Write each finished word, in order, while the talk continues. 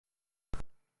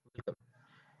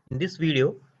In this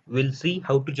video, we'll see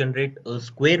how to generate a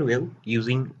square wave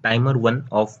using timer 1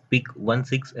 of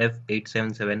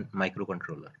PIC16F877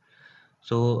 microcontroller.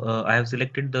 I have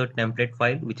selected the template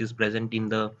file which is present in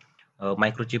the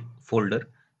microchip folder.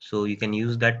 So you can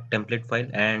use that template file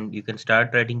and you can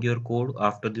start writing your code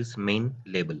after this main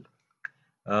label.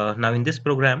 Now in this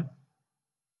program,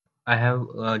 I have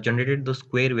generated the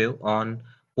square wave on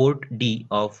port D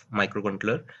of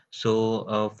microcontroller.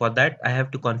 For that, I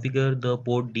have to configure the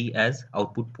port D as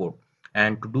output port.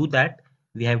 And to do that,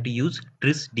 we have to use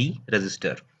tris_d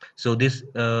register. So this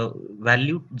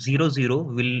value 00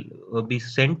 will be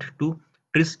sent to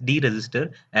tris_d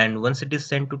register. And once it is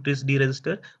sent to tris_d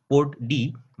register, port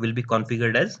D will be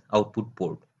configured as output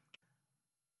port.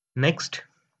 Next,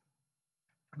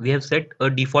 we have set a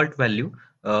default value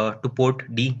to port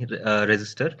D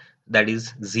register, that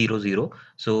is 00.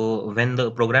 So when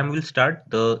the program will start,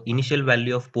 the initial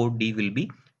value of port D will be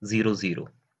 00.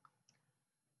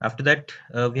 After that,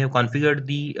 we have configured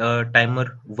the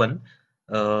timer 1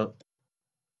 uh,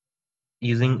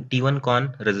 using T1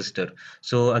 con register.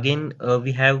 So again,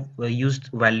 we have used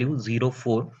value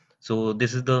 04. So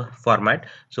this is the format.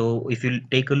 So if you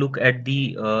take a look at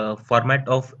the format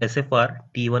of SFR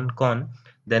T1 con,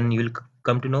 then you will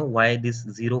come to know why this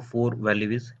 04 value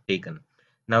is taken.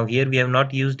 Now here we have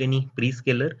not used any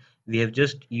prescaler. We have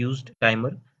just used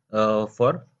timer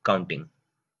for counting.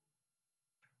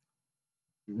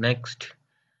 Next,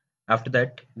 after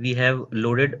that, we have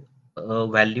loaded a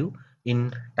value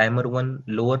in timer 1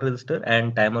 lower register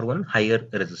and timer 1 higher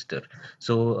register.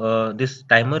 This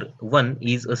timer 1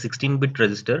 is a 16-bit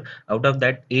register. Out of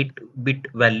that, 8-bit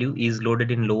value is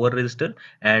loaded in lower register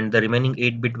and the remaining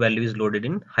 8-bit value is loaded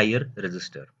in higher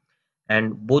register.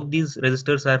 And both these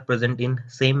registers are present in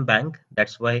same bank.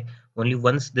 That's why only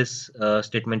once this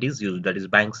statement is used, that is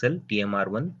bank cell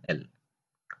TMR1L.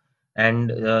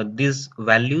 And these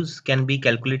values can be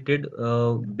calculated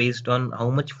based on how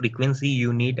much frequency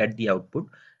you need at the output,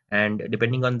 and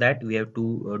depending on that we have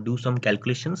to do some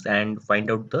calculations and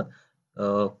find out the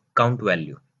count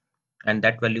value, and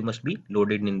that value must be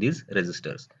loaded in these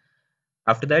registers.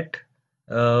 After that,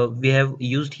 we have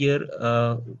used here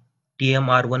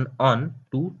TMR1 on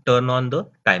to turn on the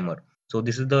timer. So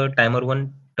this is the timer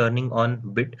 1 turning on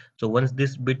bit. So once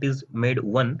this bit is made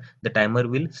 1, the timer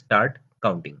will start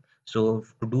counting. So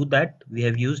to do that, we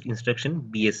have used instruction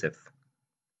BSF,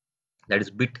 that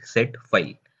is bit set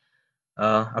file.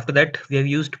 After that, we have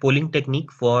used polling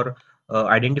technique for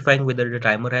identifying whether the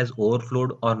timer has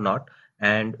overflowed or not.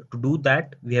 And to do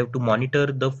that, we have to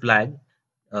monitor the flag,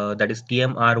 that is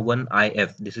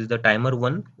TMR1IF. This is the timer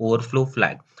 1 overflow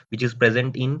flag, which is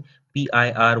present in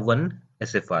PIR1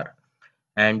 SFR.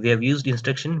 And we have used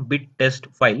instruction bit test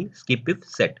file skip if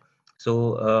set.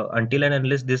 So until and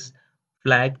unless this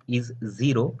flag is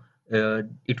 0,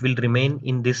 it will remain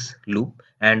in this loop,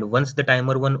 and once the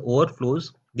timer 1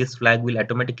 overflows, this flag will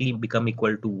automatically become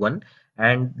equal to 1,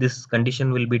 and this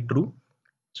condition will be true.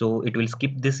 So it will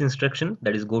skip this instruction,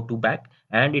 that is go to back,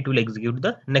 and it will execute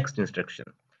the next instruction.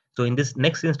 So in this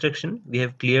next instruction, we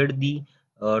have cleared the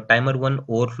timer 1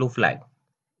 overflow flag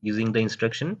using the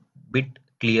instruction bit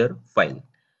clear file.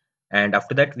 And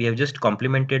after that, we have just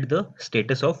complemented the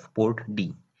status of port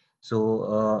D.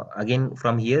 So again,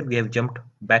 from here we have jumped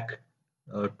back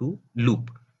to loop.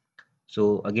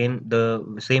 So again, the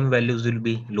same values will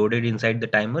be loaded inside the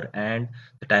timer, and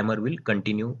the timer will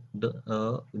continue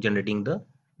the generating the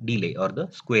delay or the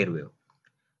square wave.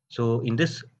 So in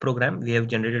this program, we have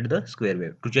generated the square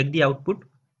wave. To check the output,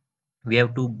 we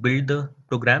have to build the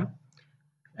program,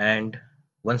 and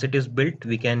once it is built,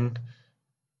 we can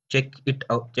check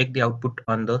the output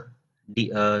on the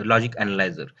logic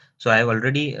analyzer. So I have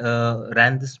already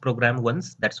ran this program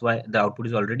once, that's why the output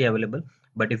is already available.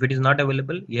 But if it is not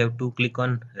available, you have to click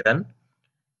on run,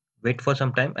 wait for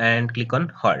some time, and click on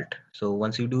halt. So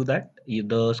once you do that,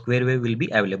 the square wave will be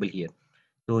available here.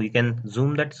 So you can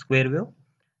zoom that square wave,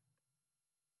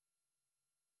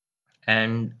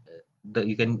 and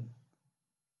you can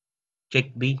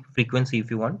check the frequency if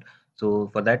you want. So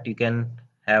for that, you can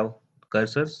have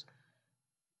cursors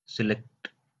select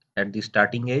at the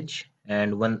starting edge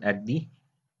and one at the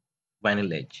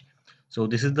final edge. So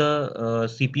this is the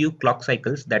CPU clock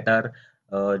cycles that are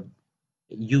uh,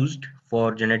 used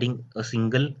for generating a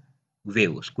single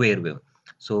wave, square wave.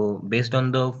 So based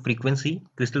on the frequency,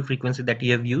 crystal frequency that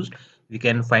you have used, we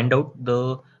can find out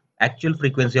the actual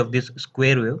frequency of this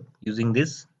square wave using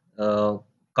this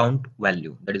count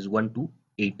value, that is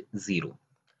 1280.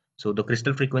 So the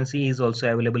crystal frequency is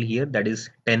also available here, that is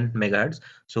 10 megahertz.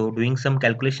 So doing some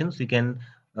calculations, you can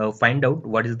find out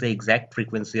what is the exact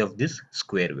frequency of this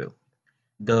square wave.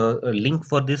 The link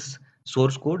for this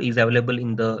source code is available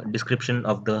in the description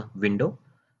of the window.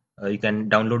 You can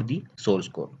download the source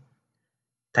code.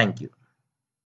 Thank you.